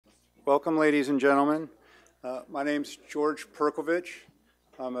Welcome, ladies and gentlemen. My name's George Perkovich.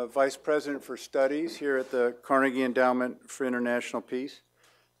 I'm a Vice President for Studies here at the Carnegie Endowment for International Peace.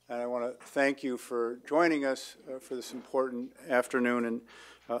 And I want to thank you for joining us for this important afternoon and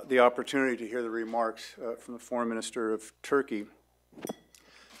the opportunity to hear the remarks from the Foreign Minister of Turkey.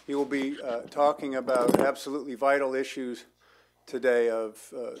 He will be talking about absolutely vital issues today of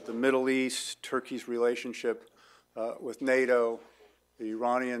the Middle East, Turkey's relationship with NATO, the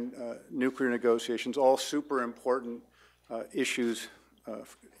Iranian nuclear negotiations, all super important issues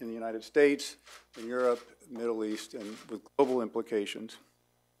in the United States, in Europe, Middle East, and with global implications.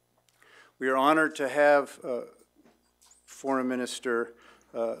 We are honored to have Foreign Minister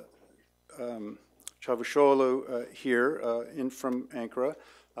Çavuşoğlu here from Ankara.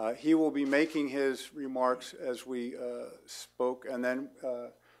 He will be making his remarks as we spoke, and then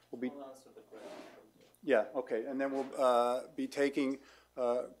we'll be... Yeah, okay, and then we'll be taking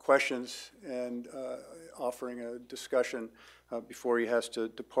questions and offering a discussion before he has to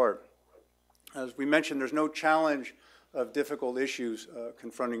depart. As we mentioned, there's no challenge of difficult issues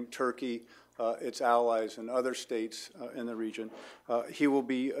confronting Turkey, its allies, and other states in the region. He will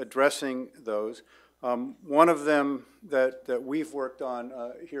be addressing those. One of them that we've worked on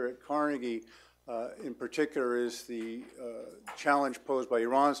here at Carnegie in particular is the challenge posed by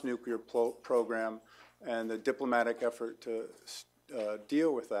Iran's nuclear program and the diplomatic effort to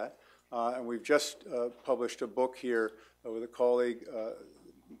deal with that. And we've just published a book here with a colleague,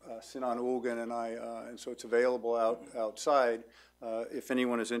 Sinan Ulgan and I, and so it's available outside if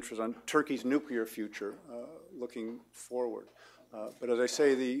anyone is interested on Turkey's nuclear future looking forward. But as I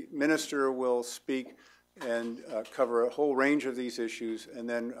say, the minister will speak and cover a whole range of these issues, and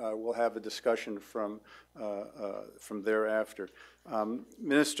then we'll have a discussion from thereafter.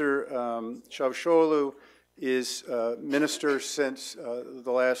 Minister Çavuşoğlu is minister since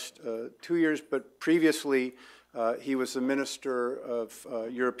the last 2 years, but previously he was the Minister of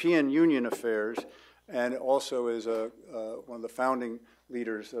European Union Affairs and also is one of the founding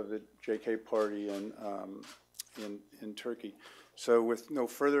leaders of the JK Party in Turkey. So with no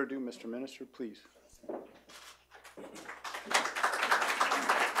further ado, Mr. Minister, please.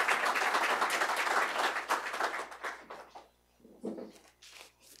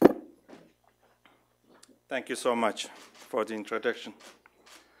 Thank you so much for the introduction.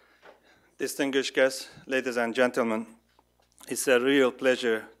 Distinguished guests, ladies and gentlemen, it's a real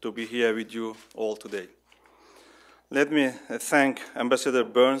pleasure to be here with you all today. Let me thank Ambassador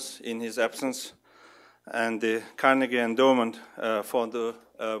Burns in his absence and the Carnegie Endowment for the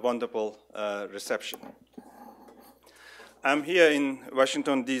wonderful reception. I'm here in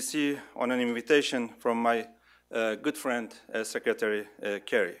Washington, D.C. on an invitation from my good friend, Secretary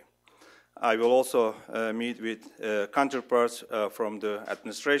Kerry. I will also meet with counterparts from the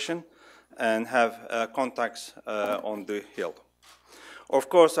administration and have contacts on the Hill. Of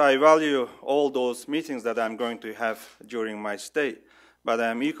course, I value all those meetings that I'm going to have during my stay, but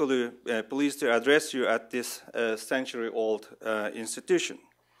I'm equally pleased to address you at this century-old institution.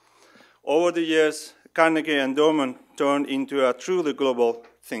 Over the years, Carnegie Endowment turned into a truly global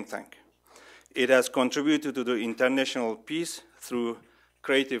think tank. It has contributed to the international peace through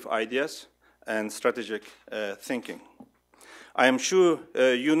creative ideas and strategic thinking. I am sure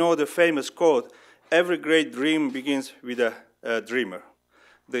you know the famous quote, "Every great dream begins with a dreamer."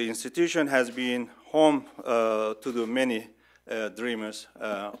 The institution has been home to the many dreamers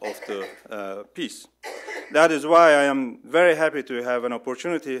of the peace. That is why I am very happy to have an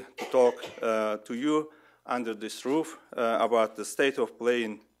opportunity to talk to you under this roof about the state of play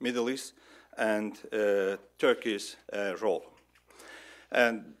in Middle East and Turkey's role.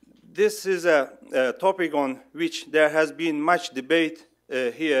 And this is a topic on which there has been much debate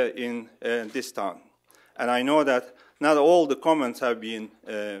here in this town. And I know that not all the comments have been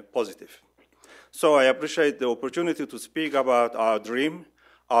positive. So I appreciate the opportunity to speak about our dream,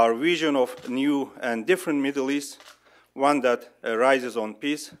 our vision of a new and different Middle East, one that rises on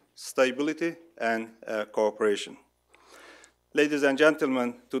peace, stability, and cooperation. Ladies and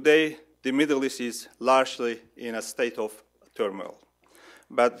gentlemen, today the Middle East is largely in a state of turmoil.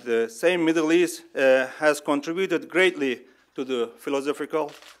 But the same Middle East has contributed greatly to the philosophical,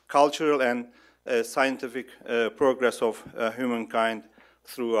 cultural, and scientific progress of humankind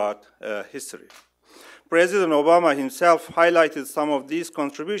throughout history. President Obama himself highlighted some of these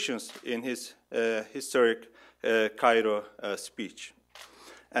contributions in his historic Cairo speech.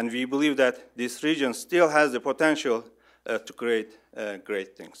 And we believe that this region still has the potential to create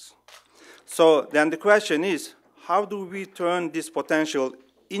great things. So then the question is, how do we turn this potential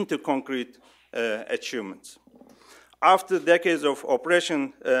into concrete achievements? After decades of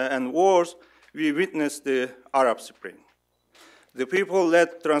oppression and wars, we witnessed the Arab Spring. The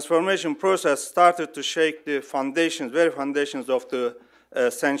people-led transformation process started to shake the foundations, very foundations of the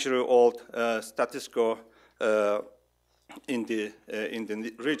century-old status quo in the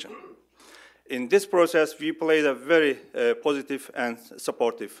region. In this process, we played a very positive and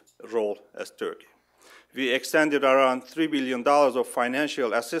supportive role as Turkey. We extended around $3 billion of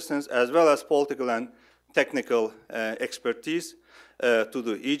financial assistance as well as political and technical expertise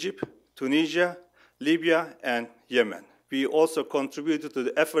to Egypt, Tunisia, Libya, and Yemen. We also contributed to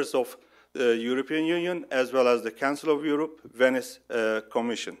the efforts of the European Union as well as the Council of Europe, Venice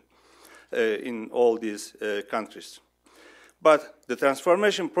Commission in all these countries. But the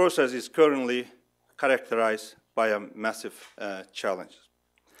transformation process is currently characterized by a massive challenge.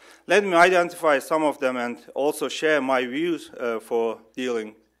 Let me identify some of them and also share my views for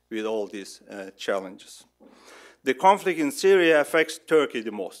dealing with all these challenges. The conflict in Syria affects Turkey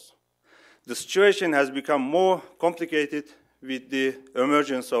the most. The situation has become more complicated with the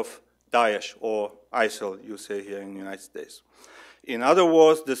emergence of Daesh, or ISIL, you say here in the United States. In other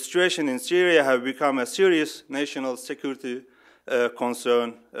words, the situation in Syria has become a serious national security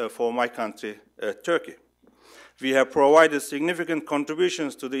concern for my country, Turkey. We have provided significant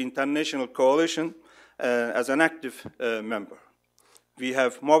contributions to the international coalition as an active member. We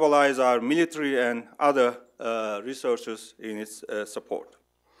have mobilized our military and other resources in its support.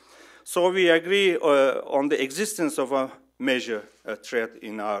 So we agree on the existence of a major threat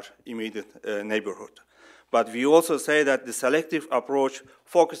in our immediate neighborhood. But we also say that the selective approach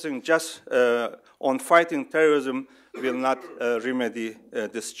focusing just on fighting terrorism will not remedy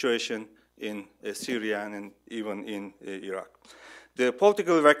the situation in Syria and even in Iraq. The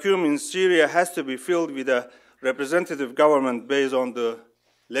political vacuum in Syria has to be filled with a representative government based on the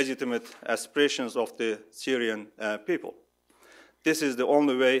legitimate aspirations of the Syrian people. This is the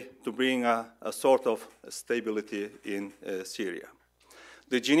only way to bring a sort of stability in Syria.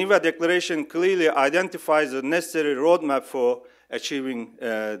 The Geneva Declaration clearly identifies the necessary roadmap for achieving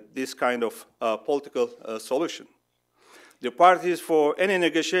this kind of political solution. The parties for any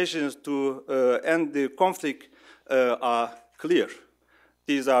negotiations to end the conflict are clear.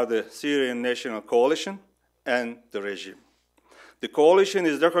 These are the Syrian National Coalition and the regime. The coalition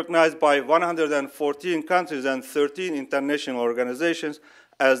is recognized by 114 countries and 13 international organizations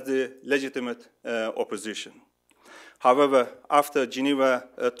as the legitimate opposition. However, after Geneva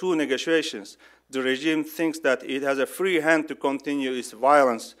II negotiations, the regime thinks that it has a free hand to continue its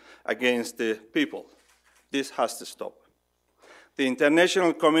violence against the people. This has to stop. The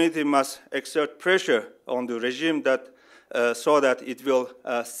international community must exert pressure on the regime so that it will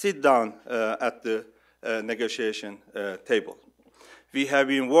sit down at the negotiation table. We have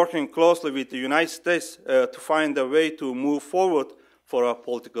been working closely with the United States to find a way to move forward for a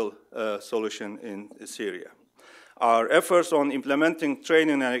political solution in Syria. Our efforts on implementing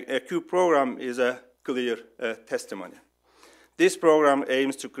training and equip program is a clear testimony. This program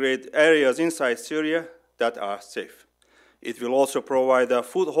aims to create areas inside Syria that are safe. It will also provide a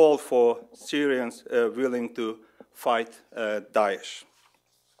foothold for Syrians willing to fight Daesh.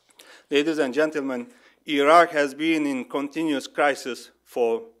 Ladies and gentlemen, Iraq has been in continuous crisis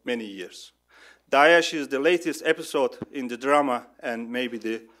for many years. Daesh is the latest episode in the drama and maybe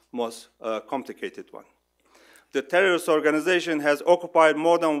the most complicated one. The terrorist organization has occupied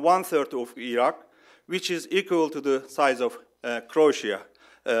more than 1/3 of Iraq, which is equal to the size of Croatia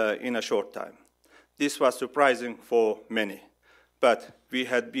in a short time. This was surprising for many, but we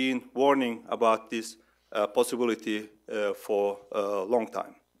had been warning about this possibility for a long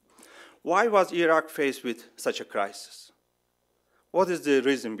time. Why was Iraq faced with such a crisis? What is the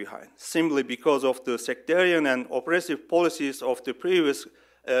reason behind? Simply because of the sectarian and oppressive policies of the previous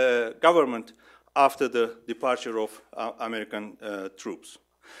government after the departure of American troops.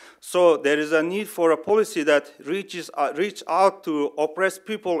 So there is a need for a policy that reaches out to oppressed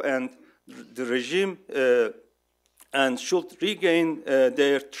people and the regime and should regain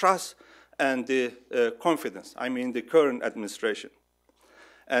their trust and the confidence, I mean the current administration.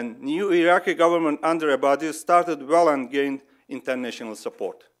 And new Iraqi government under Abadi started well and gained international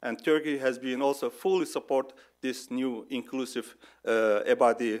support. And Turkey has been also fully support this new inclusive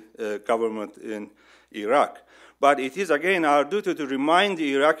Abadi government in Iraq. But it is again our duty to remind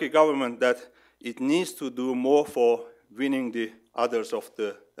the Iraqi government that it needs to do more for winning the others of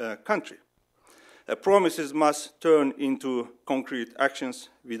the country. Promises must turn into concrete actions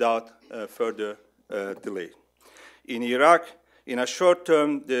without further delay. In Iraq, in a short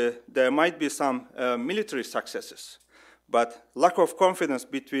term, there might be some military successes, but lack of confidence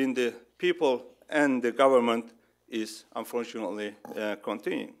between the people and the government is unfortunately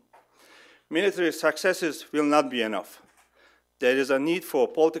continuing. Military successes will not be enough. There is a need for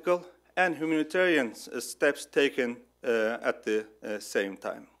political and humanitarian steps taken at the same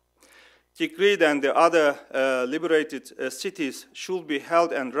time. Tikrit and the other liberated cities should be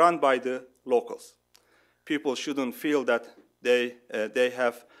held and run by the locals. People shouldn't feel that they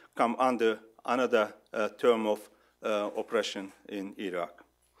have come under another term of oppression in Iraq.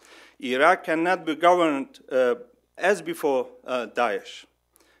 Iraq cannot be governed as before Daesh.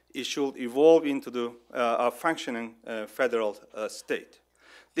 It should evolve into a functioning federal state.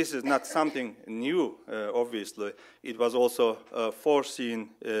 This is not something new, obviously. It was also foreseen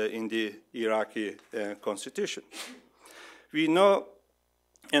in the Iraqi constitution. We know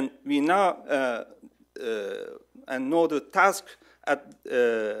and know the task at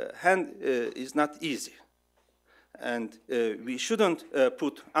hand is not easy. And we shouldn't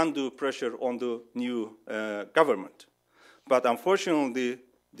put undue pressure on the new government. But unfortunately,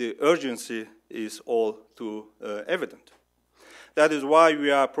 the urgency is all too evident. That is why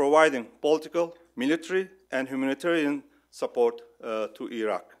we are providing political, military, and humanitarian support to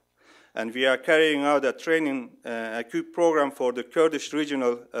Iraq. And we are carrying out a training equip program for the Kurdish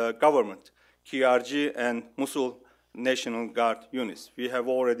regional government, KRG, and Mosul National Guard units. We have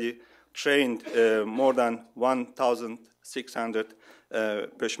already trained more than 1,600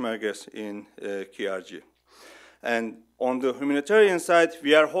 Peshmergas in KRG. And on the humanitarian side,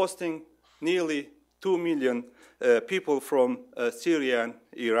 we are hosting nearly 2 million people from Syria and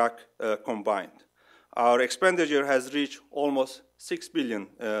Iraq combined. Our expenditure has reached almost $6 billion,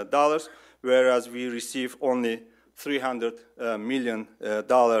 whereas we receive only $300 million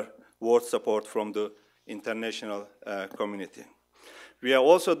worth support from the international community. We are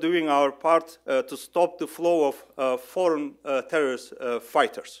also doing our part to stop the flow of foreign terrorist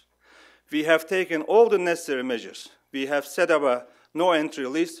fighters. We have taken all the necessary measures. We have set up a no-entry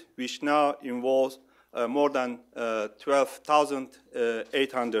list, which now involves more than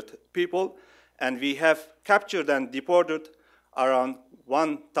 12,800 people, and we have captured and deported around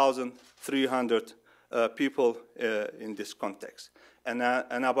 1,300 people in this context. And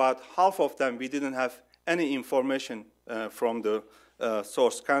about half of them, we didn't have any information from the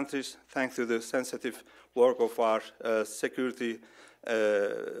source countries, thanks to the sensitive work of our security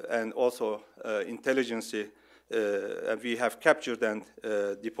and also intelligence. We have captured and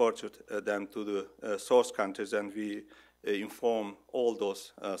deported them to the source countries, and we inform all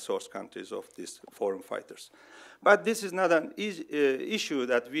those source countries of these foreign fighters. But this is not an easy issue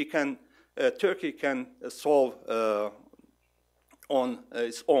that Turkey can solve on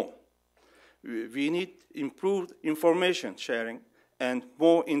its own. We need improved information sharing and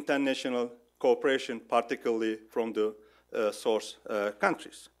more international cooperation, particularly from the source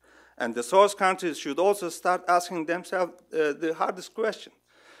countries. And the source countries should also start asking themselves the hardest question.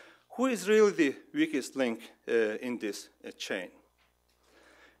 Who is really the weakest link in this chain?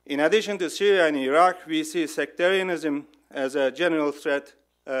 In addition to Syria and Iraq, we see sectarianism as a general threat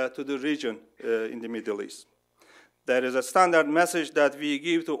to the region in the Middle East. There is a standard message that we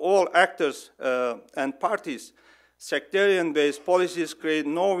give to all actors and parties. Sectarian-based policies create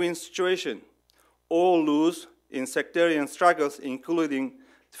no-win situation. All lose in sectarian struggles, including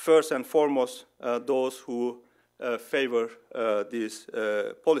first and foremost those who favor these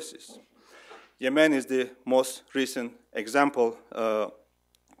policies. Yemen is the most recent example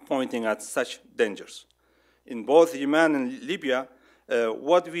pointing at such dangers. In both Yemen and Libya,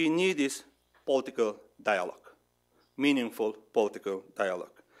 what we need is political dialogue, meaningful political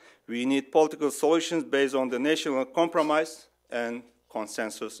dialogue. We need political solutions based on the national compromise and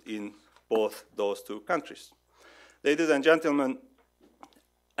consensus in both those two countries. Ladies and gentlemen,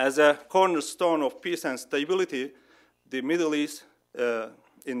 as a cornerstone of peace and stability,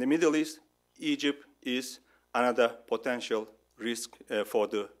 in the Middle East, Egypt is another potential risk for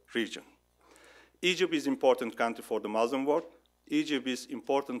the region. Egypt is an important country for the Muslim world. Egypt is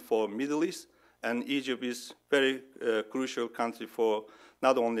important for the Middle East, and Egypt is a very crucial country for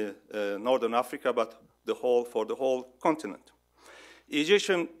not only Northern Africa, but for the whole continent.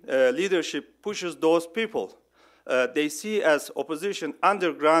 Egyptian leadership pushes those people they see as opposition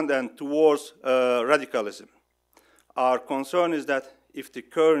underground and towards radicalism. Our concern is that if the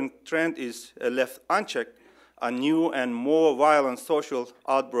current trend is left unchecked, a new and more violent social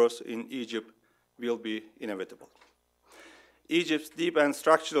outburst in Egypt will be inevitable. Egypt's deep and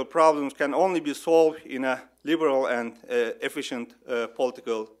structural problems can only be solved in a liberal and efficient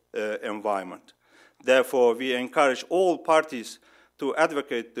political environment. Therefore, we encourage all parties to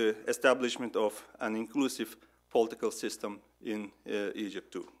advocate the establishment of an inclusive political system in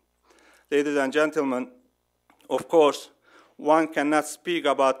Egypt too. Ladies and gentlemen, Of course, one cannot speak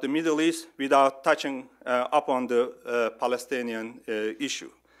about the Middle East without touching upon the Palestinian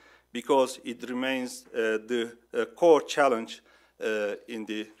issue, because it remains the core challenge in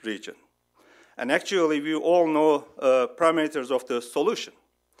the region. And actually, we all know parameters of the solution.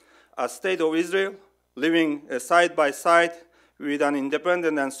 A state of Israel living side by side with an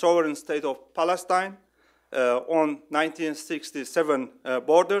independent and sovereign state of Palestine on 1967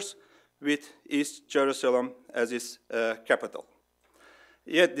 borders, with East Jerusalem as its capital.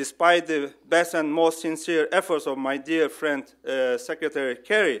 Yet, despite the best and most sincere efforts of my dear friend, Secretary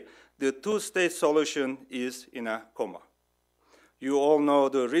Kerry, the two-state solution is in a coma. You all know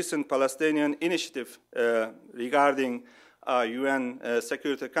the recent Palestinian initiative regarding a UN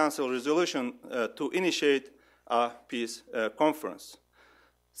Security Council resolution to initiate a peace conference.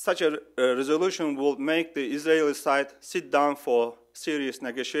 Such a resolution would make the Israeli side sit down for serious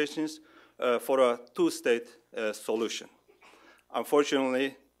negotiations for a two-state solution.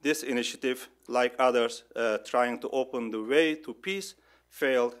 Unfortunately, this initiative, like others trying to open the way to peace,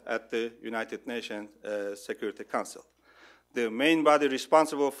 failed at the United Nations Security Council. The main body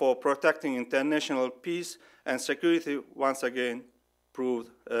responsible for protecting international peace and security once again proved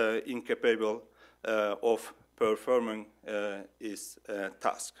incapable of performing its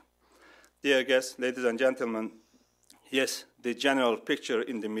task. Dear guests, ladies and gentlemen, yes, the general picture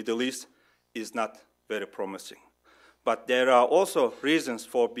in the Middle East is not very promising. But there are also reasons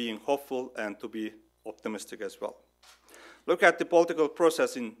for being hopeful and to be optimistic as well. Look at the political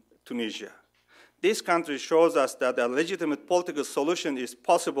process in Tunisia. This country shows us that a legitimate political solution is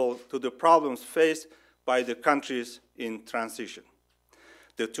possible to the problems faced by the countries in transition.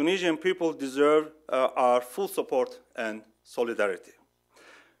 The Tunisian people deserve our full support and solidarity.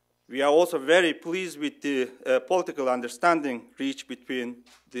 We are also very pleased with the political understanding reached between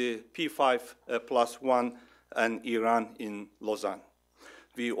the P5+1 and Iran in Lausanne.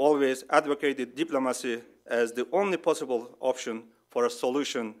 We always advocated diplomacy as the only possible option for a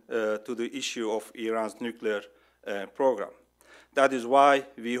solution to the issue of Iran's nuclear program. That is why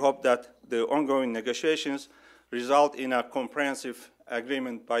we hope that the ongoing negotiations result in a comprehensive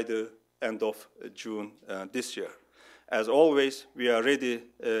agreement by the end of June this year. As always, we are ready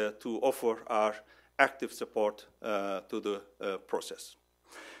to offer our active support to the process.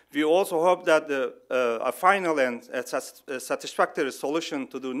 We also hope that a final and satisfactory solution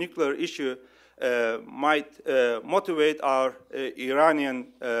to the nuclear issue might motivate our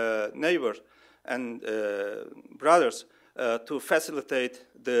Iranian neighbors and brothers to facilitate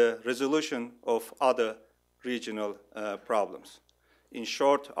the resolution of other regional problems. In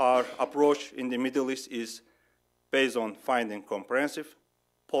short, our approach in the Middle East is based on finding comprehensive,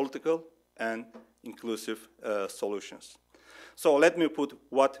 political, and inclusive solutions. So let me put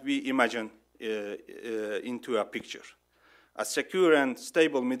what we imagine into a picture. A secure and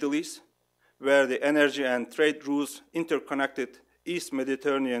stable Middle East, where the energy and trade routes interconnected East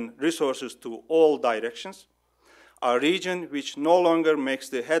Mediterranean resources to all directions, a region which no longer makes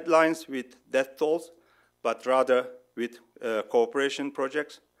the headlines with death tolls, but rather with cooperation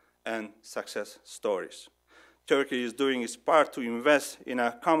projects and success stories. Turkey is doing its part to invest in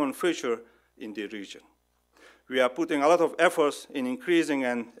a common future in the region. We are putting a lot of efforts in increasing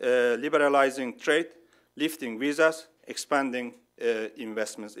and liberalizing trade, lifting visas, expanding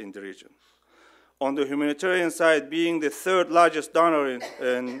investments in the region. On the humanitarian side, being the third largest donor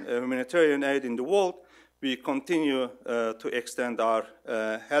in humanitarian aid in the world, we continue to extend our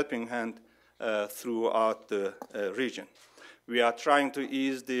helping hand throughout the region. We are trying to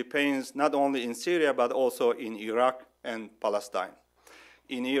ease the pains not only in Syria, but also in Iraq and Palestine.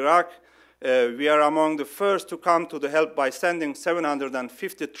 In Iraq, we are among the first to come to the help by sending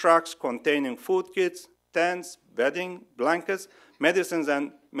 750 trucks containing food kits, tents, bedding, blankets, medicines,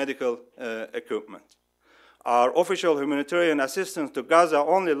 and medical equipment. Our official humanitarian assistance to Gaza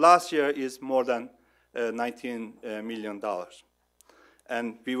only last year is more than $19 million.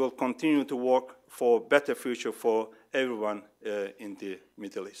 And we will continue to work for a better future for everyone in the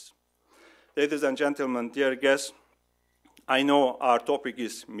Middle East. Ladies and gentlemen, dear guests, I know our topic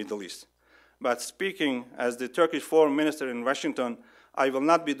is Middle East, but speaking as the Turkish Foreign Minister in Washington, I will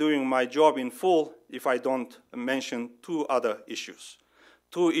not be doing my job in full if I don't mention two other issues.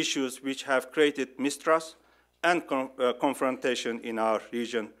 Two issues which have created mistrust and confrontation in our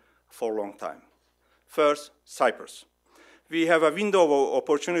region for a long time. First, Cyprus. We have a window of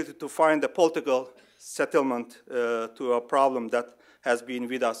opportunity to find a political settlement to a problem that has been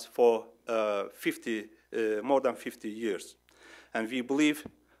with us for more than 50 years. And we believe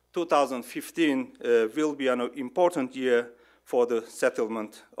 2015 will be an important year for the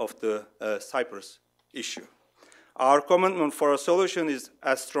settlement of the Cyprus issue. Our commitment for a solution is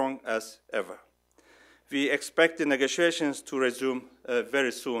as strong as ever. We expect the negotiations to resume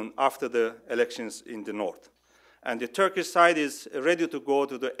very soon after the elections in the north. And the Turkish side is ready to go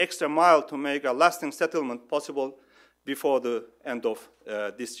to the extra mile to make a lasting settlement possible before the end of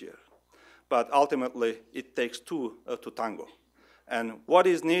this year. But ultimately, it takes two to tango. And what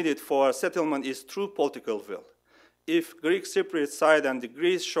is needed for a settlement is true political will. If Greek Cypriot side and the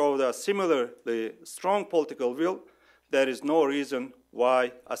Greece showed a similarly strong political will, there is no reason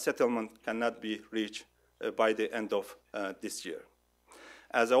why a settlement cannot be reached by the end of this year.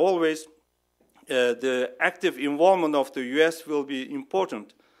 As always, the active involvement of the US will be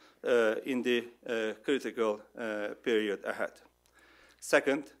important in the critical period ahead.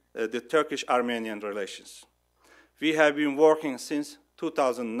 Second, the Turkish-Armenian relations. We have been working since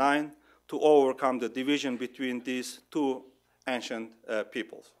 2009 to overcome the division between these two ancient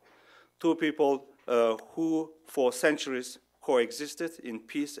peoples. Two people who for centuries coexisted in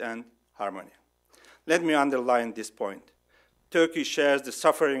peace and harmony. Let me underline this point. Turkey shares the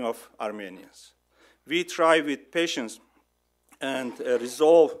suffering of Armenians. We try with patience and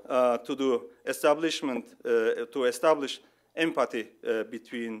resolve to establish empathy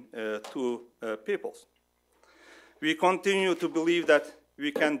between two peoples. We continue to believe that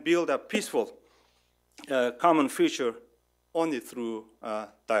we can build a peaceful common future only through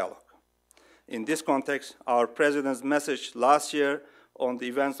dialogue. In this context, our President's message last year on the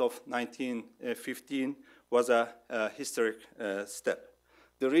events of 1915 was a historic step.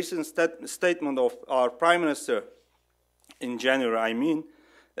 The recent statement of our Prime Minister in January,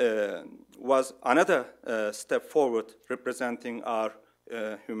 was another step forward representing our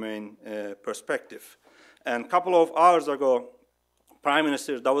humane perspective. And a couple of hours ago, Prime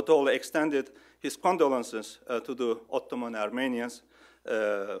Minister Davutoğlu extended his condolences to the Ottoman Armenians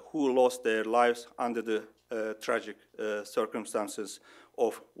who lost their lives under the tragic circumstances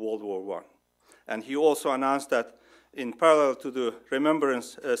of World War I. And he also announced that in parallel to the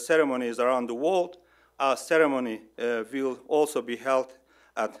remembrance ceremonies around the world, a ceremony will also be held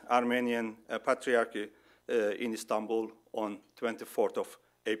at Armenian Patriarchy in Istanbul on 24th of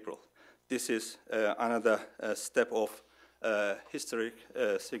April. This is another step of historic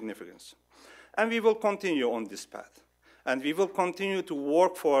significance. And we will continue on this path. And we will continue to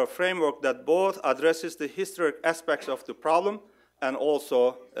work for a framework that both addresses the historic aspects of the problem and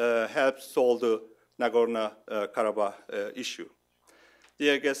also helps solve the Nagorno-Karabakh issue.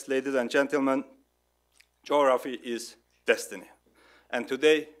 Dear guests, ladies and gentlemen, geography is destiny. And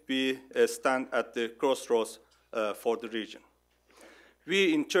today we stand at the crossroads for the region.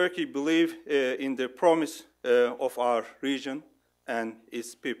 We in Turkey believe in the promise of our region and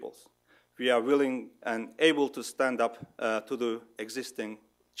its peoples. We are willing and able to stand up to the existing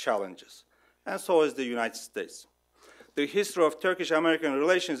challenges. And so is the United States. The history of Turkish-American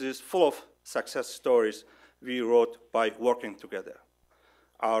relations is full of success stories we wrote by working together.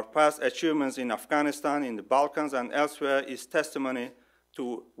 Our past achievements in Afghanistan, in the Balkans, and elsewhere is testimony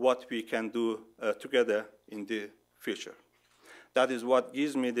to what we can do together in the future. That is what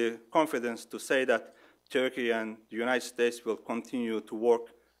gives me the confidence to say that Turkey and the United States will continue to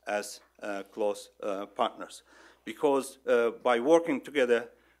work as close partners. Because by working together,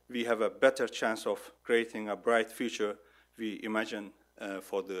 we have a better chance of creating a bright future we imagine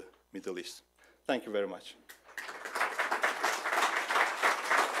for the Middle East. Thank you very much.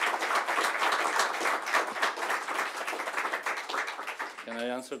 Can I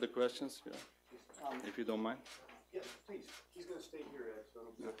answer the questions, if you don't mind? Yes, please. He's going to stay here, Ed, so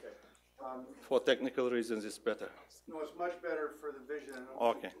it'll be okay. For technical reasons, it's better. No, it's much better for the vision.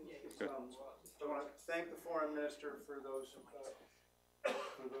 Okay. Good. I want to thank the Foreign Minister for those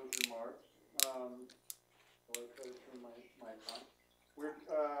remarks.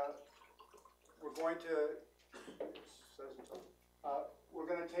 We're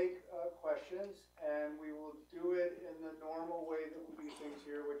going to take questions, and we will do it in the normal way that we do things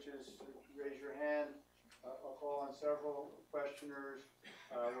here, which is raise your hand. I'll call on several questioners.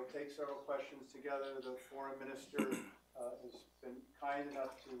 We'll take several questions together. The Foreign Minister has been kind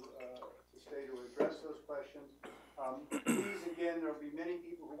enough to stay to address those questions. Please, again, there will be many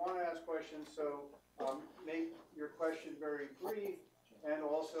people who want to ask questions, so make your question very brief and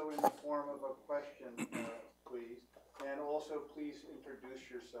also in the form of a question, please. And also, please introduce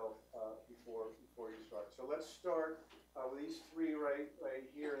yourself before you start. So let's start with these three right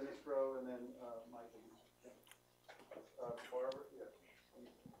here in this row, and then Michael. Barbara, yeah.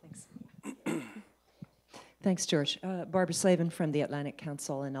 Thanks. Thanks, George. Barbara Slavin from the Atlantic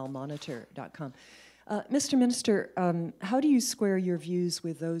Council and allmonitor.com. Mr. Minister, how do you square your views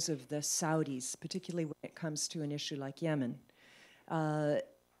with those of the Saudis, particularly when it comes to an issue like Yemen?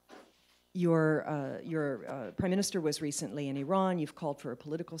 Your Prime Minister was recently in Iran. You've called for a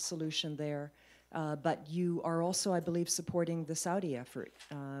political solution there. But you are also, I believe, supporting the Saudi effort,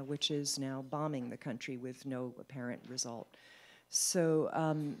 which is now bombing the country with no apparent result. So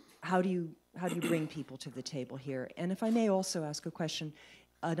how do you bring people to the table here? And if I may also ask a question,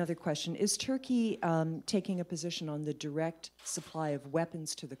 another question, is Turkey taking a position on the direct supply of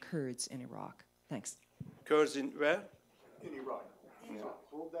weapons to the Kurds in Iraq? Thanks. Kurds in where? In Iraq. Yeah. So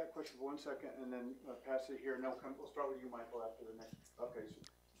hold that question for 1 second and then pass it here. No, we'll start with you, Michael, after the next. Okay.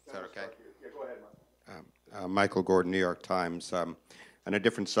 So is that okay? Yeah, go ahead, Michael. Michael Gordon, New York Times. On a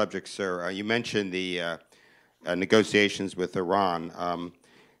different subject, sir, you mentioned the negotiations with Iran.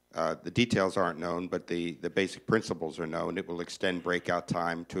 The details aren't known, but the basic principles are known. It will extend breakout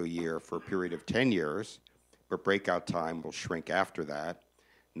time to a year for a period of 10 years, but breakout time will shrink after that.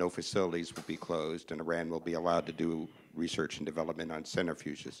 No facilities will be closed, and Iran will be allowed to do research and development on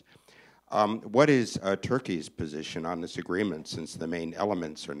centrifuges. What is Turkey's position on this agreement, since the main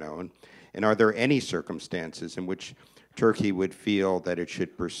elements are known? And are there any circumstances in which Turkey would feel that it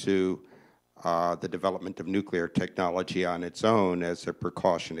should pursue the development of nuclear technology on its own as a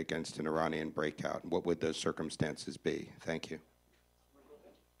precaution against an Iranian breakout? What would those circumstances be? Thank you.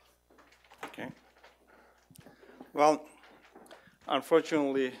 Okay. Well,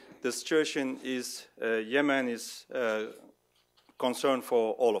 unfortunately, the situation is Yemen is concern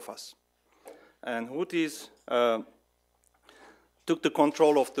for all of us. And Houthis took the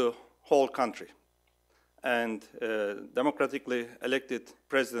control of the whole country. And democratically elected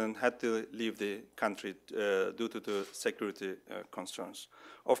president had to leave the country due to the security concerns.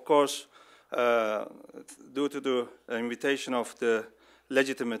 Of course, due to the invitation of the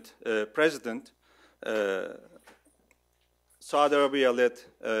legitimate president, Saudi Arabia-led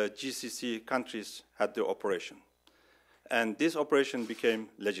GCC countries had the operation. And this operation became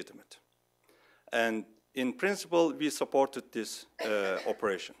legitimate. And in principle, we supported this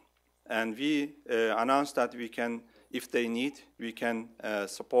operation. And we announced that we can, if they need, we can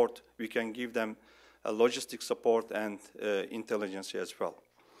support, we can give them logistic support and intelligence as well.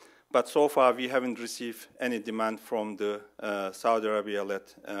 But so far, we haven't received any demand from the Saudi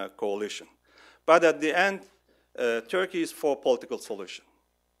Arabia-led coalition. But at the end, Turkey is for political solution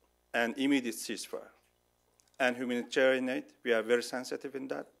and immediate ceasefire. And humanitarian aid, we are very sensitive in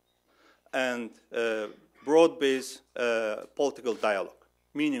that. And broad-based political dialogue.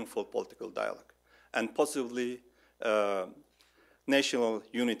 Meaningful political dialogue, and possibly national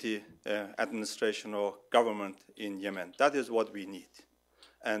unity administration or government in Yemen. That is what we need,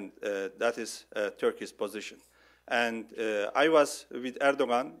 and that is Turkey's position. And I was with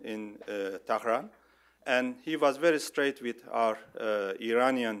Erdogan in Tehran, and he was very straight with our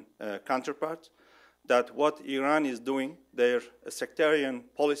Iranian counterparts that what Iran is doing, their sectarian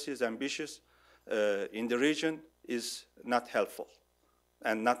policies, ambitious in the region is not helpful.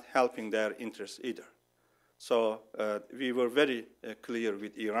 And not helping their interests either. So we were very clear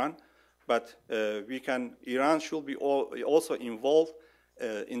with Iran, but Iran should be also involved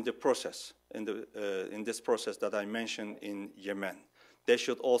in the process, in this process that I mentioned in Yemen. They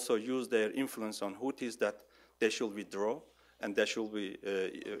should also use their influence on Houthis that they should withdraw, and there should be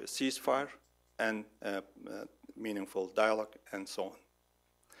ceasefire and meaningful dialogue and so on.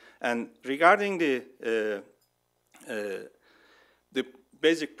 And regarding the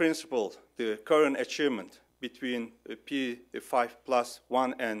basic principle, the current achievement between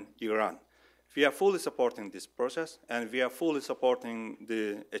P5+1 and Iran. We are fully supporting this process, and we are fully supporting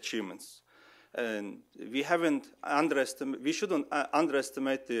the achievements. And we shouldn't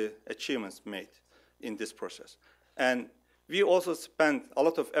underestimate the achievements made in this process. And we also spent a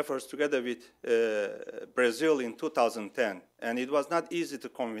lot of efforts together with Brazil in 2010, and it was not easy to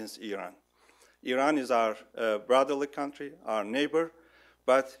convince Iran. Iran is our brotherly country, our neighbor,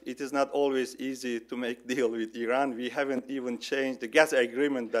 but it is not always easy to make deal with Iran. We haven't even changed the gas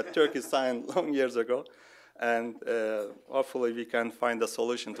agreement that Turkey signed long years ago, and hopefully we can find a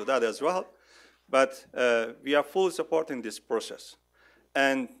solution to that as well. But we are fully supporting this process.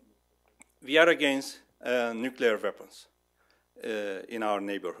 And we are against nuclear weapons in our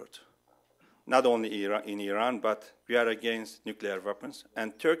neighborhood. Not only in Iran, but we are against nuclear weapons.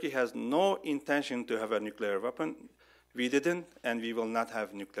 And Turkey has no intention to have a nuclear weapon. We didn't, and we will not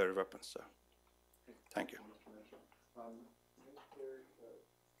have nuclear weapons, sir. Thank you.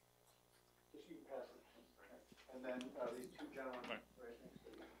 And then these two gentlemen right next to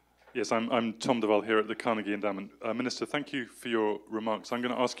you. Yes, I'm Tom Deval here at the Carnegie Endowment. Minister, thank you for your remarks. I'm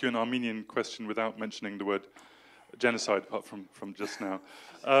going to ask you an Armenian question without mentioning the word genocide, apart from just now.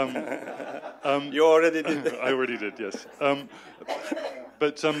 You already did. I already did, yes.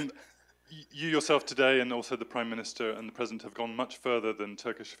 But you yourself today, and also the Prime Minister and the President, have gone much further than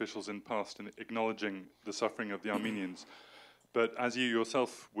Turkish officials in the past in acknowledging the suffering of the Armenians. But as you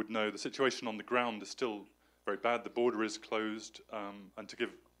yourself would know, the situation on the ground is still very bad. The border is closed, and to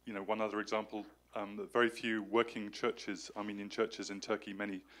give one other example, very few working churches, Armenian churches in Turkey,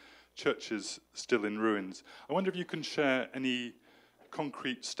 many churches still in ruins. I wonder if you can share any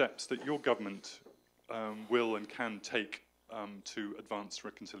concrete steps that your government will and can take to advance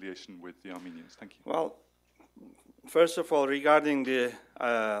reconciliation with the Armenians. Thank you. Well, first of all, regarding the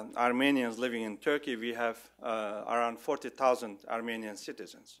Armenians living in Turkey, we have around 40,000 Armenian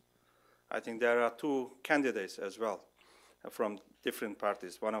citizens. I think there are two candidates as well from different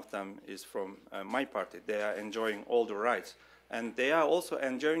parties. One of them is from my party. They are enjoying all the rights. And they are also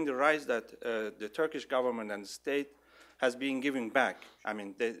enjoying the rights that the Turkish government and the state has been giving back. I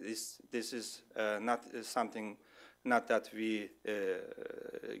mean, this is not something, not that we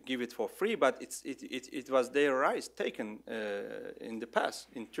give it for free, but it was their rights taken in the past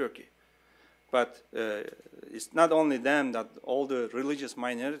in Turkey. But it's not only them, that all the religious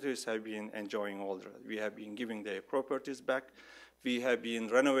minorities have been enjoying all the, we have been giving their properties back. We have been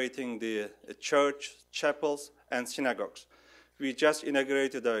renovating the church, chapels, and synagogues. We just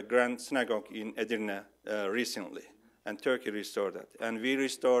inaugurated a grand synagogue in Edirne recently, and Turkey restored that. And we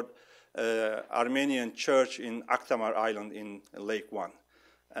restored Armenian church in Akdamar Island in Lake One.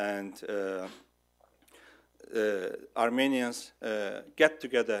 And Armenians get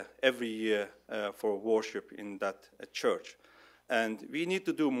together every year for worship in that church. And we need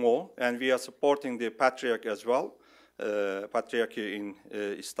to do more, and we are supporting the Patriarch as well, Patriarchy in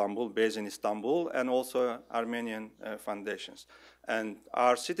Istanbul, based in Istanbul, and also Armenian foundations. And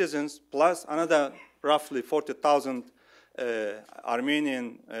our citizens, plus another roughly 40,000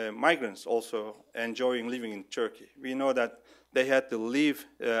 Armenian migrants also enjoying living in Turkey. We know that they had to leave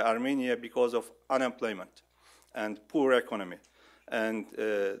Armenia because of unemployment and poor economy. And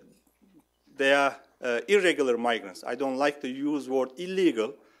they are irregular migrants. I don't like to use the word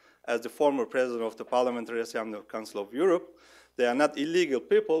illegal. As the former president of the Parliamentary Assembly of Council of Europe, they are not illegal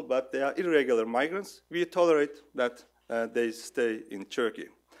people, but they are irregular migrants. We tolerate that they stay in Turkey.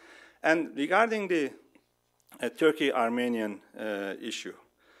 And regarding the Turkey-Armenian issue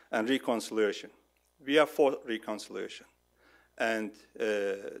and reconciliation, we are for reconciliation. And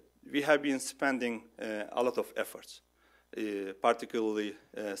we have been spending a lot of efforts, particularly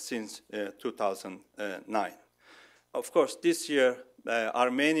since 2009. Of course, this year,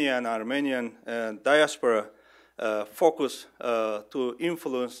 Armenia and Armenian diaspora focus to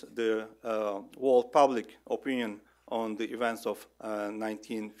influence the world public opinion on the events of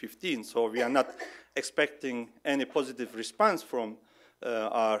 1915. So we are not expecting any positive response from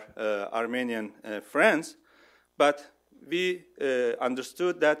our Armenian friends, but we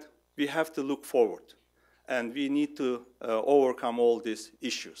understood that we have to look forward, and we need to overcome all these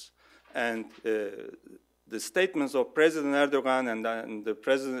issues. And the statements of President Erdogan and the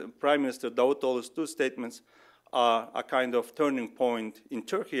Prime Minister Davutoğlu's two statements are a kind of turning point in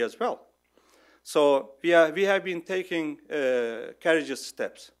Turkey as well. So we have been taking courageous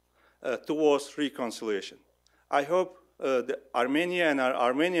steps towards reconciliation. I hope the Armenia and our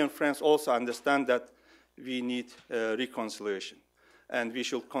Armenian friends also understand that we need reconciliation, and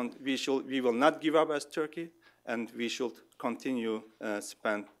we will not give up as Turkey, and we should continue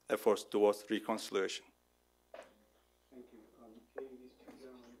spend efforts towards reconciliation.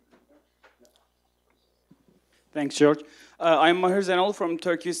 Thanks, George. I'm Mahir Zenal from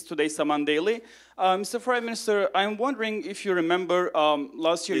Turkey's Today Saman Daily. Mr. Prime Minister, I'm wondering if you remember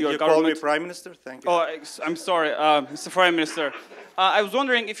last year your government... Did you call me Prime Minister? Thank you. Oh, I'm sorry, Mr. Prime Minister. I was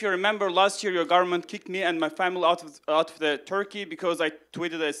wondering if you remember last year your government kicked me and my family out of Turkey because I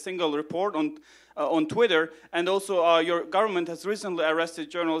tweeted a single report on Twitter, and also your government has recently arrested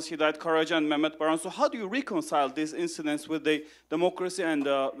journalists Hidayet Karaca and Mehmet Baran. So how do you reconcile these incidents with the democracy and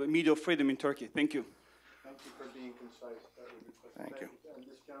media freedom in Turkey? Thank you. Thank you for being concise. Thank you. And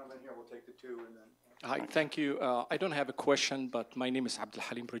this gentleman here will take the two, and then... Hi, thank you. I don't have a question, but my name is Abdul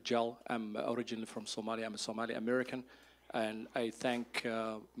Halim Rijal. I'm originally from Somalia. I'm a Somali American. And I thank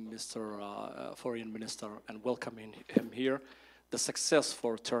Mr. Foreign Minister and welcoming him here. The success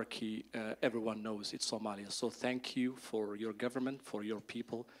for Turkey, everyone knows it's Somalia. So thank you for your government, for your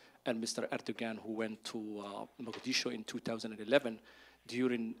people, and Mr. Erdogan, who went to Mogadishu in 2011.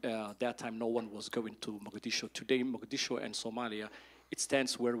 During that time, no one was going to Mogadishu. Today, Mogadishu and Somalia it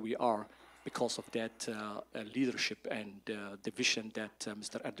stands where we are because of that leadership and the vision that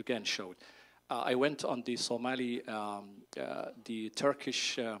Mr. Erdogan showed. I went on the the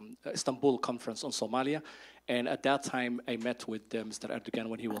Turkish Istanbul conference on Somalia, and at that time I met with Mr. Erdogan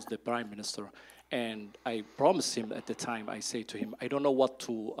when he was the prime minister, and I promised him at the time, I say to him, I don't know what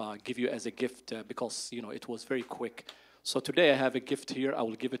to give you as a gift because it was very quick. So today I have a gift here. I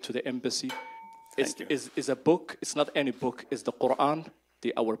will give it to the embassy. It's a book. It's not any book. It's the Quran.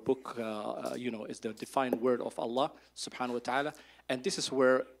 Our book, is the divine word of Allah subhanahu wa ta'ala. And this is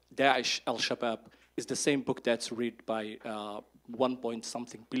where Daesh al-Shabaab is the same book that's read by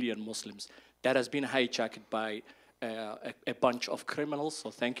 1.something billion Muslims that has been hijacked by a bunch of criminals.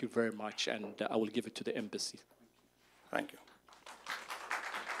 So thank you very much, and I will give it to the embassy. Thank you.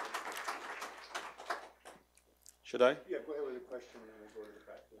 Should I? Yeah, go ahead with the question and then we'll go to the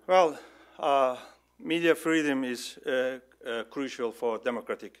back. Well, media freedom is crucial for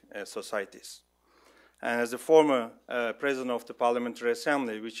democratic societies. And as the former president of the Parliamentary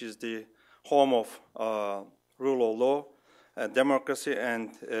Assembly, which is the home of rule of law, democracy,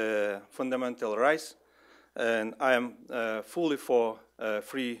 and fundamental rights, and I am fully for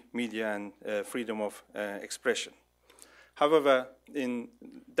free media and freedom of expression. However, in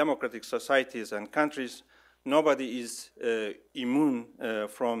democratic societies and countries, nobody is immune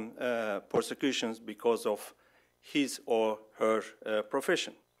from persecutions because of his or her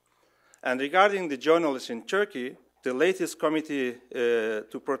profession. And regarding the journalists in Turkey, the latest Committee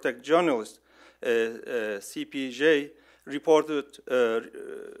to Protect Journalists, CPJ, reported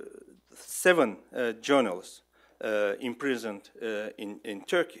 7 journalists imprisoned in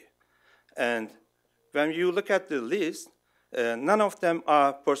Turkey. And when you look at the list, none of them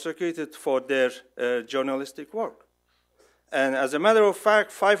are persecuted for their journalistic work. And as a matter of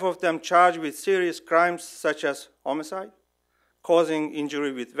fact, 5 of them charged with serious crimes such as homicide, causing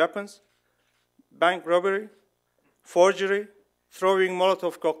injury with weapons, bank robbery, forgery, throwing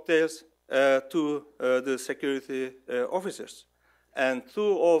Molotov cocktails to the security officers. And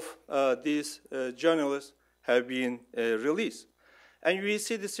 2 of these journalists have been released. And we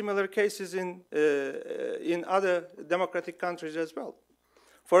see the similar cases in other democratic countries as well.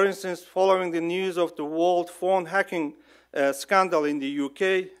 For instance, following the news of the world phone hacking scandal in the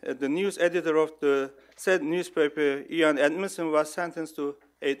UK, the news editor of the said newspaper, Ian Edmondson, was sentenced to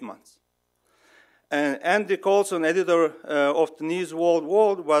 8 months. And Andy Coulson, editor of the News World,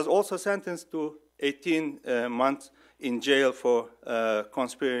 was also sentenced to 18 months in jail for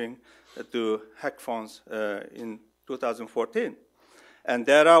conspiring to hack phones in 2014. And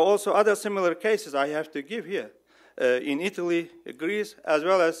there are also other similar cases I have to give here in Italy, Greece, as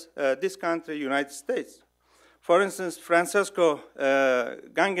well as this country, United States. For instance, Francesco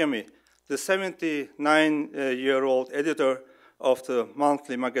Gangemi, the 79-year-old editor of the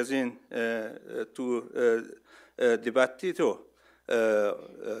monthly magazine Dibattito,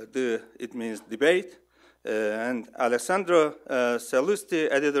 it means debate, and Alessandro Sallusti,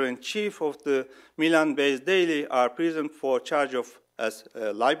 editor-in-chief of the Milan-based daily, are prisoned for charge of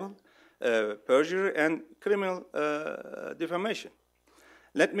libel, perjury, and criminal defamation.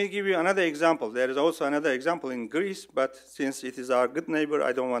 Let me give you another example. There is also another example in Greece, but since it is our good neighbor,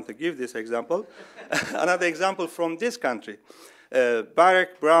 I don't want to give this example. Another example from this country.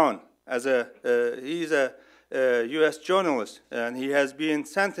 Barack Brown, he is a US journalist, and he has been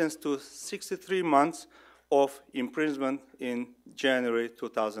sentenced to 63 months of imprisonment in January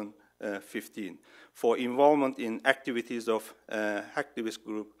 2015 for involvement in activities of hacktivist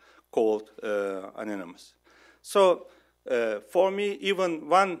group called Anonymous. So for me, even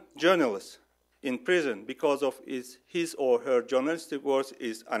one journalist in prison because of his or her journalistic work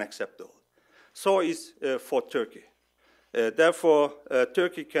is unacceptable. So is for Turkey. Therefore,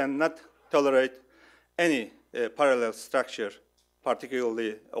 Turkey cannot tolerate any parallel structure,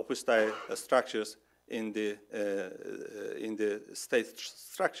 particularly hostile structures in the state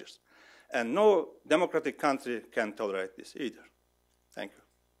structures. And no democratic country can tolerate this either. Thank you.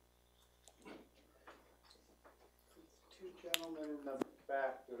 2 gentlemen in the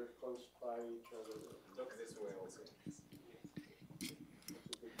back that are close by each other. Look this way also.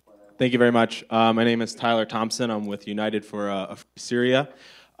 Thank you very much. My name is Tyler Thompson. I'm with United for Syria.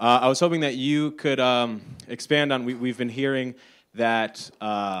 I was hoping that you could expand on, we've been hearing that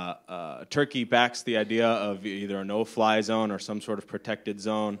Turkey backs the idea of either a no-fly zone or some sort of protected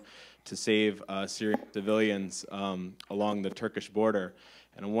zone to save Syrian civilians along the Turkish border.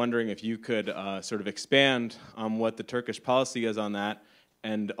 And I'm wondering if you could sort of expand on what the Turkish policy is on that,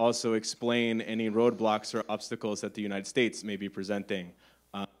 and also explain any roadblocks or obstacles that the United States may be presenting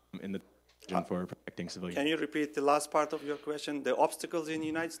in the for protecting civilians. Can you repeat the last part of your question? The obstacles in the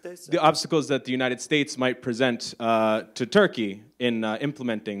United States? The obstacles that the United States might present to Turkey in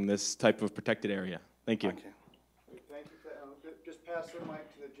implementing this type of protected area. Thank you. Okay. Thank you. Just pass the mic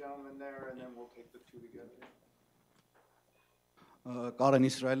to the gentleman there, and then we'll take the two together. Karen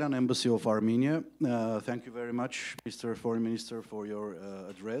Israelian Embassy of Armenia. Thank you very much, Mr. Foreign Minister, for your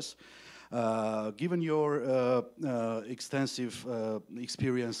address. Given your extensive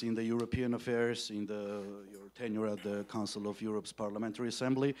experience in the European affairs, in your tenure at the Council of Europe's Parliamentary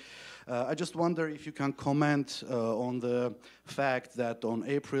Assembly, I just wonder if you can comment on the fact that on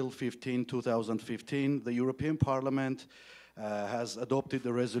April 15, 2015, the European Parliament has adopted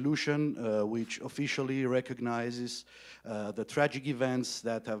a resolution which officially recognizes the tragic events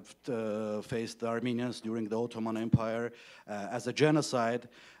that have faced the Armenians during the Ottoman Empire as a genocide,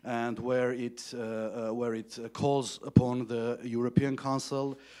 and where it calls upon the European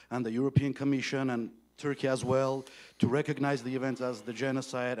Council and the European Commission and Turkey as well to recognize the events as the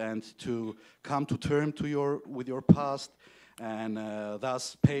genocide and to come to terms with your past, and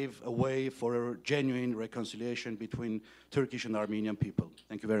thus pave a way for a genuine reconciliation between Turkish and Armenian people.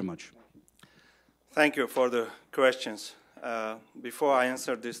 Thank you very much. Thank you for the questions. Before I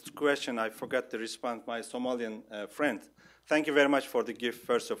answer this question, I forgot to respond to my Somalian friend. Thank you very much for the gift,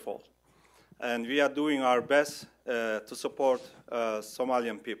 first of all. And we are doing our best to support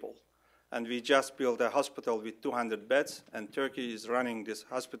Somalian people. And we just built a hospital with 200 beds, and Turkey is running this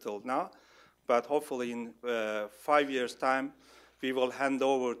hospital now. But hopefully in 5 years' time, we will hand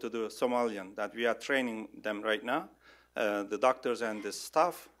over to the Somalian that we are training them right now, the doctors and the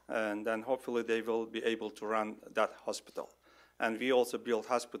staff, and then hopefully they will be able to run that hospital. And we also build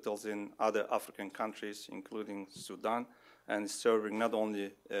hospitals in other African countries, including Sudan, and serving not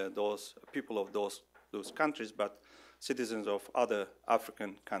only those people of those countries, but citizens of other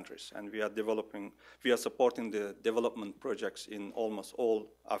African countries. And we are supporting the development projects in almost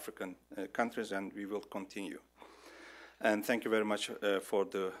all African countries, and we will continue. And thank you very much for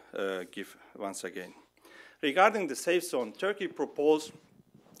the gift once again. Regarding the safe zone, Turkey proposed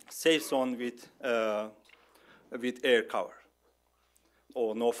safe zone with air cover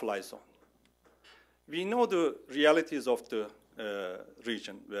or no-fly zone. We know the realities of the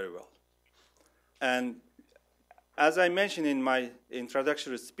region very well. And as I mentioned in my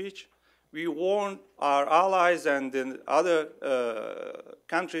introductory speech, we warn our allies and the other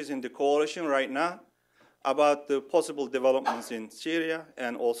countries in the coalition right now about the possible developments in Syria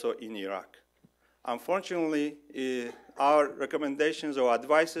and also in Iraq. Unfortunately, our recommendations or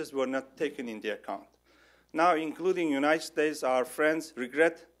advices were not taken into account. Now, including the United States, our friends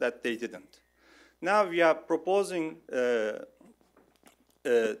regret that they didn't. Now we are proposing a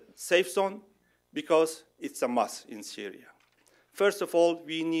safe zone because it's a must in Syria. First of all,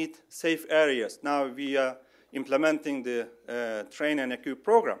 we need safe areas. Now we are implementing the train and equip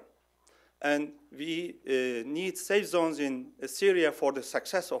program. And we need safe zones in Syria for the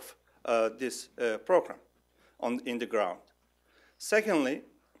success of this program in the ground. Secondly,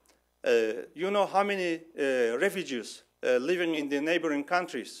 you know how many refugees living in the neighboring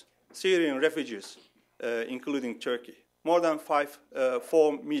countries, Syrian refugees, including Turkey, more than 4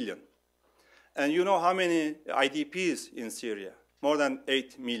 million. And you know how many IDPs in Syria, more than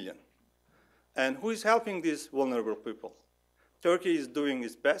 8 million. And who is helping these vulnerable people? Turkey is doing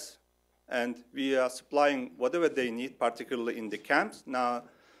its best, and we are supplying whatever they need, particularly in the camps. Now,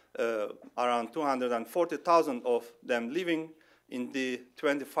 around 240,000 of them living in the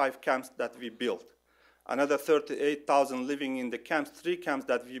 25 camps that we built. Another 38,000 living in the camps, 3 camps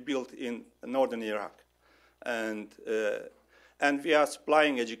that we built in northern Iraq. And we are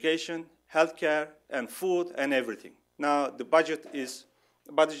supplying education, healthcare, and food, and everything. Now, the budget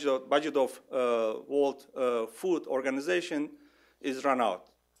of World Food Organization is run out.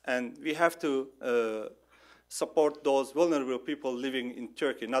 And we have to support those vulnerable people living in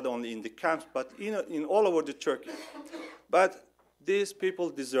Turkey, not only in the camps, but in all over the Turkey. But these people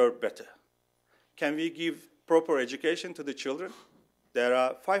deserve better. Can we give proper education to the children? There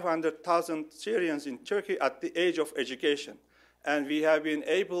are 500,000 Syrians in Turkey at the age of education. And we have been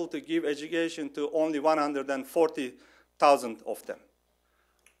able to give education to only 140,000 of them.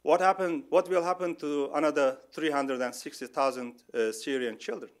 What will happen to another 360,000 Syrian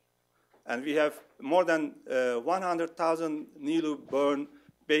children? And we have more than 100,000 newly-born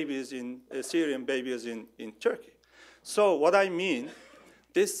babies Syrian babies in Turkey. So what I mean,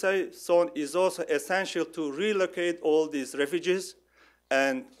 this safe zone is also essential to relocate all these refugees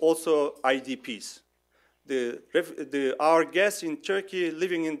and also IDPs. Our guests in Turkey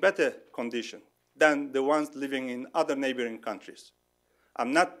living in better condition than the ones living in other neighboring countries.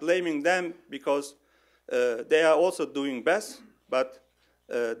 I'm not blaming them because they are also doing best, but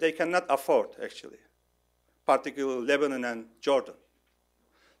they cannot afford, actually, particularly Lebanon and Jordan.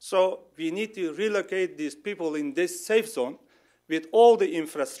 So we need to relocate these people in this safe zone with all the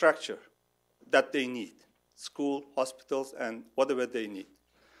infrastructure that they need, school, hospitals, and whatever they need.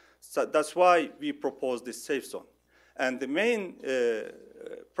 So that's why we propose this safe zone. And the main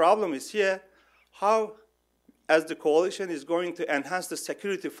problem is here, how, as the coalition is going to enhance the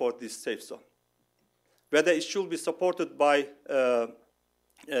security for this safe zone. Whether it should be supported by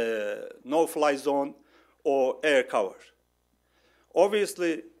no-fly zone or air cover.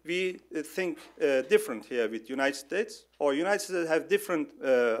 Obviously, we think different here with United States, or United States have different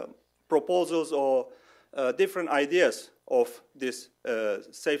proposals or different ideas of this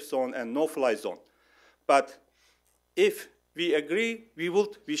safe zone and no-fly zone. But if we agree,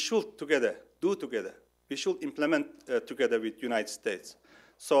 we should together, do together. We should implement together with United States.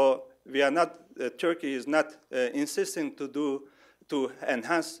 So we are not, Turkey is not insisting to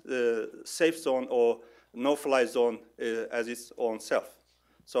enhance the safe zone or no-fly zone as its own self.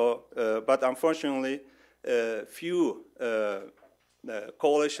 So, but unfortunately, few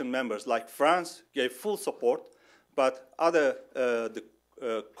coalition members like France gave full support, but other the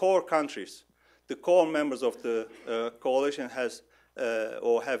core countries, the core members of the coalition has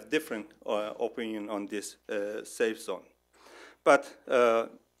or have different opinion on this safe zone. But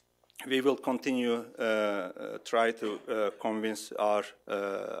we will continue try to convince our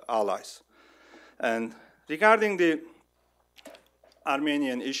allies. And regarding the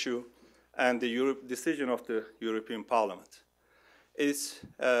Armenian issue and the decision of the European Parliament, it's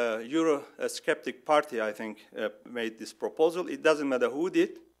a Euro-skeptic party, I think, made this proposal. It doesn't matter who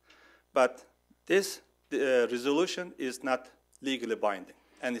did, but this resolution is not legally binding,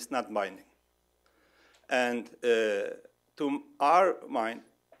 and it's not binding. And to our mind,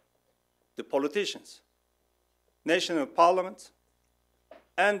 the politicians, national parliaments,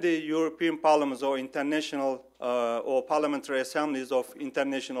 and the European parliaments or international or parliamentary assemblies of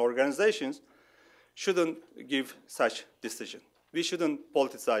international organizations shouldn't give such decision. We shouldn't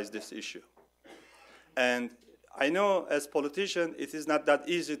politicize this issue. And I know as politician, it is not that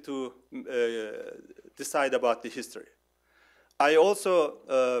easy to decide about the history. I also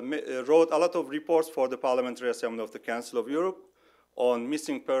wrote a lot of reports for the Parliamentary Assembly of the Council of Europe on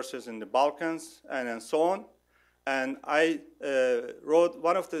missing persons in the Balkans and so on. And I wrote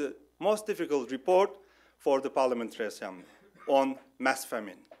one of the most difficult reports for the Parliamentary Assembly on mass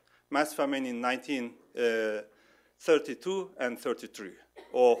famine. Mass famine in 1932 and 33,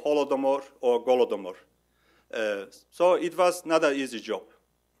 or Holodomor or Golodomor. So it was not an easy job.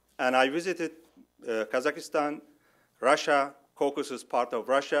 And I visited Kazakhstan, Russia, Caucasus part of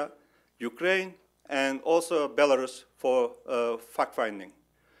Russia, Ukraine, and also Belarus for fact-finding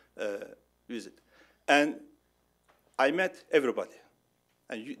visit. And I met everybody.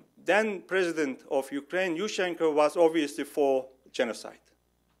 And then President of Ukraine, Yushchenko, was obviously for genocide.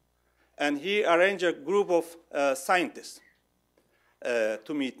 And he arranged a group of scientists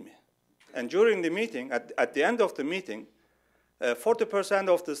to meet me. And during the meeting, at the end of the meeting, 40%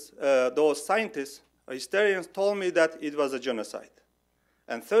 of those scientists, historians, told me that it was a genocide.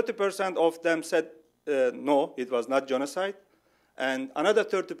 And 30% of them said, no, it was not genocide. And another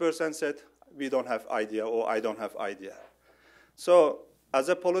 30% said, we don't have idea, or I don't have idea. So as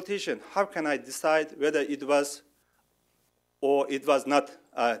a politician, how can I decide whether it was or it was not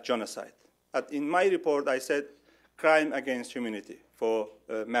a genocide? In my report, I said crime against humanity for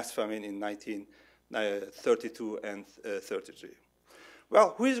mass famine in 1932 and 33.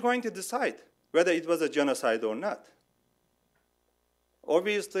 Well, who is going to decide whether it was a genocide or not?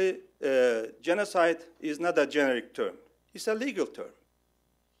 Obviously, genocide is not a generic term. It's a legal term.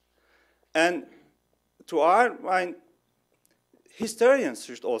 And to our mind, historians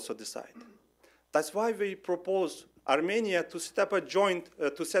should also decide. That's why we propose Armenia to set up a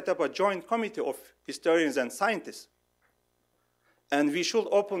joint committee of historians and scientists. And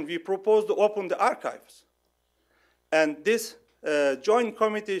we propose to open the archives. And this joint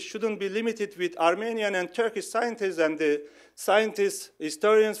committee shouldn't be limited with Armenian and Turkish scientists, and the scientists,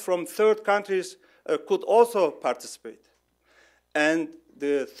 historians from third countries could also participate. And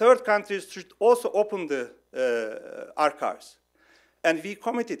the third countries should also open the archives. And we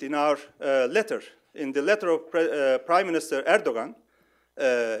committed in our letter, in the letter of Prime Minister Erdogan,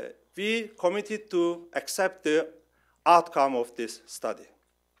 we committed to accept the outcome of this study.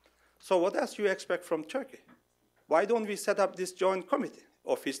 So what else do you expect from Turkey? Why don't we set up this joint committee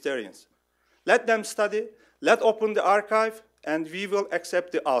of historians? Let them study, let open the archive, and we will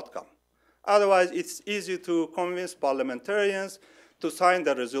accept the outcome. Otherwise, it's easy to convince parliamentarians to sign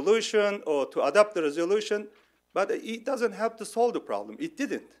the resolution or to adopt the resolution, but it doesn't help to solve the problem. It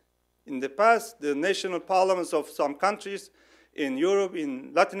didn't. In the past, the national parliaments of some countries in Europe,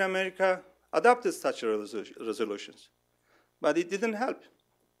 in Latin America, adopted such resolutions, but it didn't help.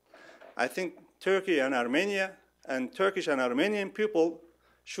 I think Turkey and Armenia and Turkish and Armenian people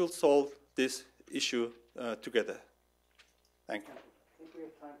should solve this issue together. Thank you. I think we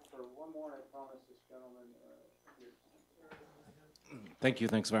have time for one more. I promise this gentleman here. Thank you.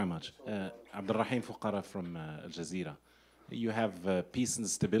 Thanks very much. Abdulrahim Fuqara from Al Jazeera. You have peace and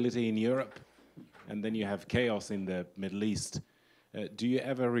stability in Europe, and then you have chaos in the Middle East. Do you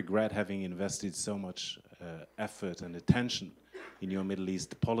ever regret having invested so much effort and attention in your Middle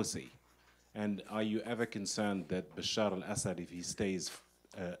East policy? And are you ever concerned that Bashar al-Assad, if he stays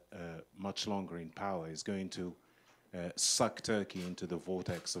much longer in power, is going to suck Turkey into the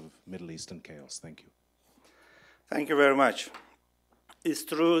vortex of Middle Eastern chaos? Thank you. Thank you very much. It's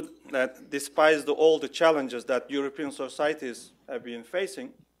true that despite all the challenges that European societies have been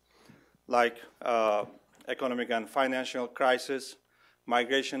facing, like economic and financial crisis,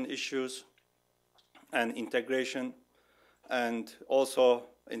 migration issues, and integration, and also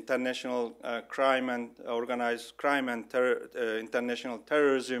international crime and organized crime and international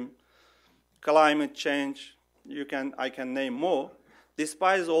terrorism, climate change, I can name more.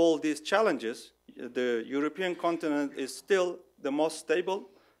 Despite all these challenges, the European continent is still the most stable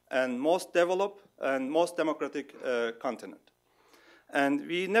and most developed and most democratic continent. And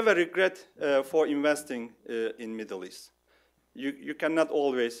we never regret for investing in Middle East. You cannot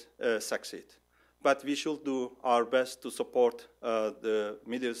always succeed, but we should do our best to support the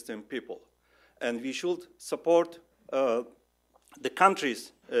Middle Eastern people. And we should support the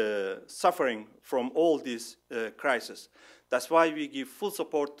countries suffering from all these crises. That's why we give full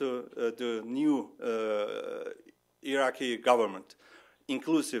support to the new Iraqi government,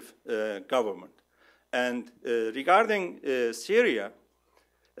 inclusive government. And regarding Syria,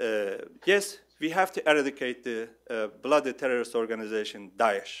 yes, we have to eradicate the bloody terrorist organization,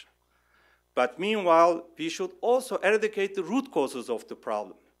 Daesh. But meanwhile, we should also eradicate the root causes of the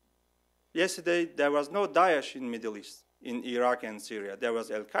problem. Yesterday, there was no Daesh in Middle East, in Iraq and Syria. There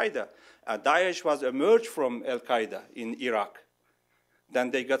was Al-Qaeda. Daesh was emerged from Al-Qaeda in Iraq. Then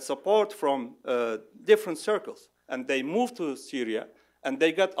they got support from different circles, and they moved to Syria, and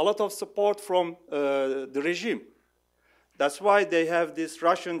they got a lot of support from the regime. That's why they have these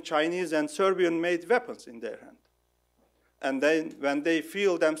Russian, Chinese, and Serbian-made weapons in their hand. And then when they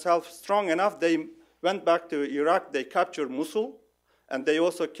feel themselves strong enough, they went back to Iraq, they captured Mosul, and they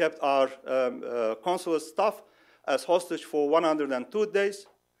also kept our consular staff as hostage for 102 days.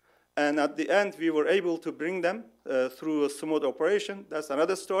 And at the end, we were able to bring them through a smooth operation. That's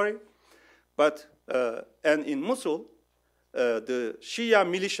another story. But, and in Mosul, the Shia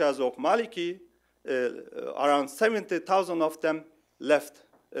militias of Maliki, around 70,000 of them left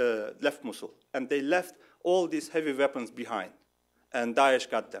Mosul. And they left all these heavy weapons behind. And Daesh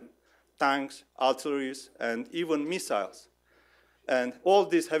got them. Tanks, artilleries, and even missiles. And all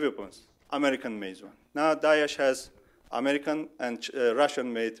these heavy weapons, American-made one. Now Daesh has American and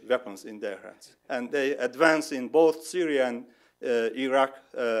Russian-made weapons in their hands. And they advance in both Syria and Iraq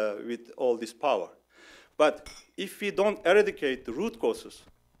with all this power. But if we don't eradicate the root causes,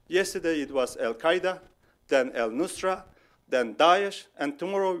 yesterday it was Al-Qaeda, then Al-Nusra, then Daesh, and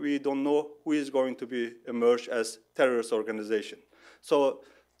tomorrow we don't know who is going to be emerge as terrorist organization. So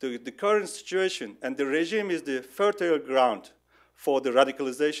the current situation and the regime is the fertile ground for the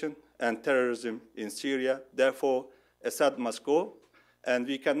radicalization and terrorism in Syria. Therefore, Assad must go, and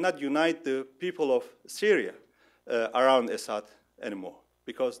we cannot unite the people of Syria around Assad anymore,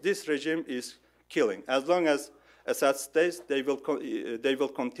 because this regime is killing. As long as Assad stays, they will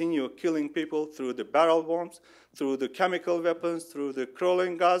continue killing people through the barrel bombs, through the chemical weapons, through the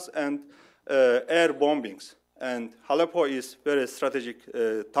crawling gas, and air bombings. And Aleppo is a very strategic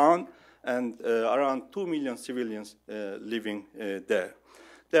town, and around 2 million civilians living there.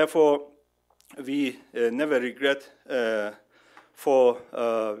 Therefore, we never regret for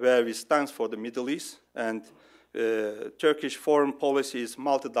where we stand for the Middle East, and Turkish foreign policy is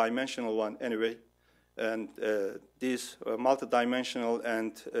multidimensional one anyway, and this multidimensional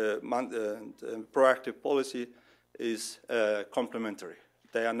and proactive policy is complementary.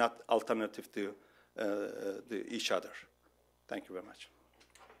 They are not alternative to each other. Thank you very much.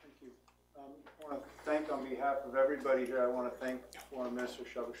 Thank you. I want to thank, on behalf of everybody here, I want to thank Foreign Minister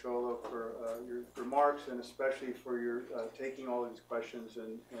Çavuşoğlu for your remarks, and especially for your taking all these questions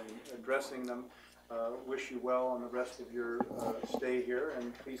and addressing them. Wish you well on the rest of your stay here,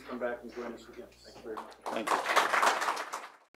 and please come back and join us again. Thank you very much. Thank you.